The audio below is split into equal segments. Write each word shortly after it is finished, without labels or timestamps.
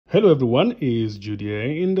Hello everyone, it's Judy here.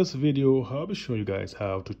 In this video, I'll be showing you guys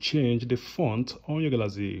how to change the font on your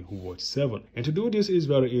Galaxy Watch 7. And to do this is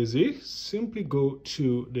very easy. Simply go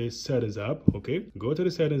to the settings app, okay? Go to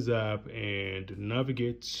the settings app and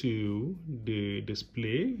navigate to the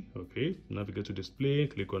display, okay? Navigate to display,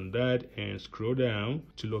 click on that and scroll down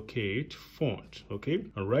to locate font, okay?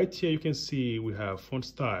 And right here you can see we have font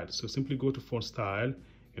style. So simply go to font style.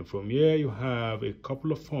 And from here, you have a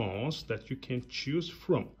couple of fonts that you can choose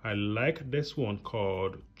from. I like this one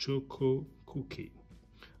called Choco Cookie.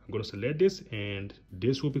 I'm going to select this and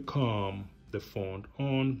this will become the font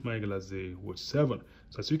on my Galaxy Watch 7.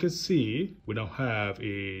 So as you can see, we now have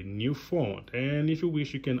a new font. And if you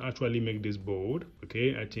wish, you can actually make this bold.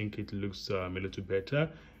 Okay, I think it looks a little better.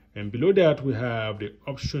 And below that, we have the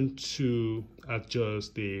option to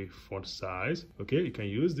adjust the font size. Okay, you can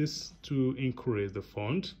use this to increase the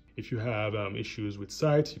font. If you have issues with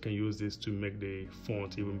sight, you can use this to make the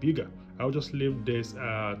font even bigger. I'll just leave this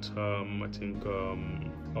at, I think,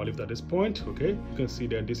 I'll leave it at this point. Okay, you can see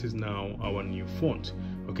that this is now our new font.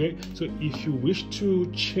 Okay, so if you wish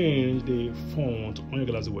to change the font on your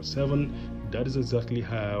Galaxy Watch 7, that is exactly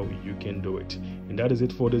how you can do it. And that is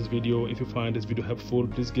it for this video. If you find this video helpful,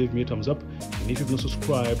 please give me a thumbs up. And if you've not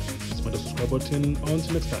subscribed, smash the subscribe button.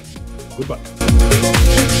 Until next time,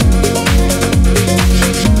 goodbye.